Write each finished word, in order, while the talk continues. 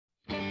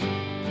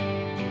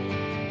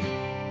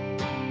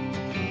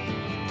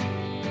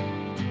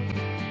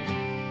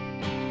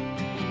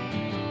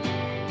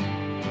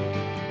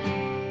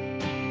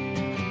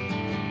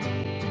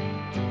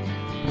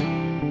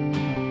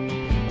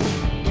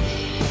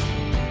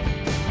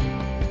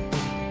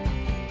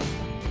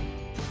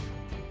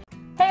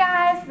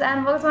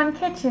and welcome to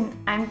my kitchen.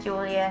 I'm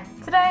Julia.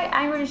 Today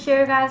I'm going to show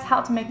you guys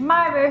how to make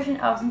my version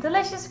of some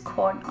delicious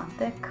corn on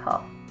the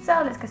cob.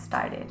 So let's get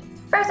started.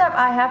 First up,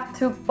 I have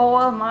to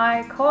boil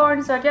my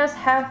corn, so I just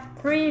have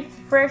 3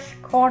 fresh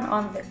corn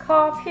on the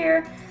cob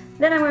here.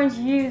 Then I'm going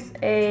to use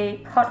a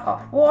pot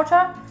of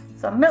water,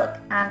 some milk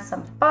and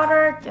some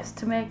butter just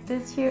to make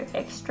this here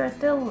extra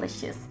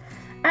delicious.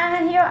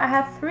 And in here I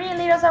have 3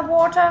 liters of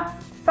water,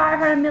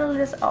 500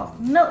 milliliters of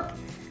milk,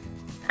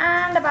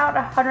 and about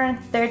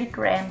 130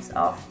 grams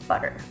of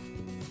butter.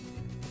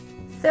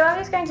 So I'm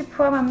just going to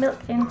pour my milk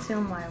into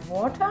my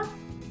water.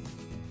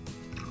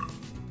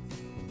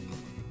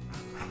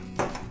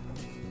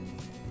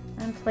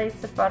 And place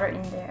the butter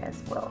in there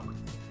as well.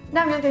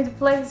 Now I'm just going to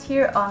place this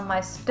here on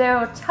my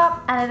stove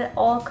top and let it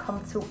all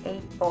come to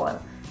a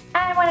boil.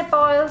 And when it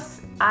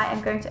boils, I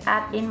am going to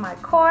add in my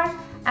corn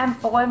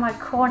and boil my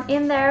corn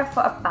in there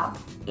for about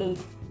 8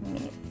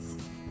 minutes.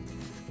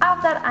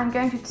 After that, I'm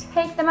going to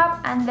take them up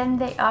and then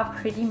they are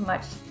pretty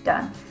much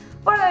done.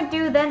 What I'm going to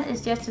do then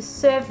is just to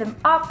serve them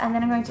up, and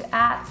then I'm going to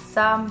add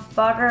some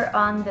butter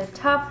on the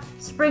top,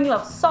 sprinkle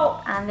of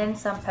salt and then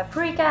some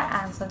paprika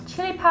and some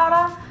chili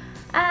powder.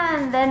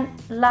 And then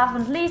last but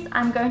not least,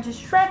 I'm going to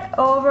shred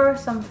over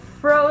some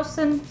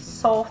frozen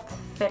soft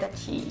feta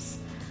cheese.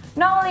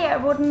 Normally I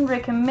wouldn't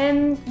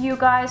recommend you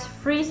guys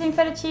freezing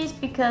feta cheese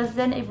because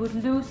then it would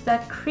lose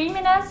that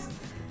creaminess.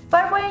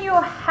 But when you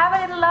have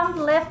a little lump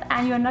left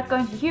and you're not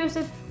going to use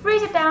it,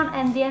 freeze it down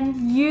and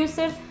then use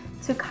it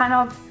to kind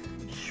of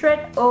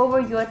shred over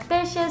your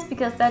dishes,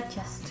 because that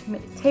just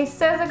tastes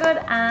so good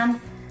and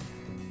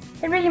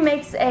it really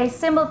makes a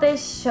simple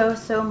dish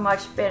so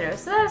much better.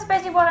 So that's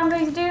basically what I'm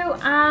going to do,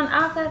 and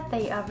after that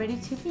they are ready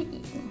to be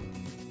eaten.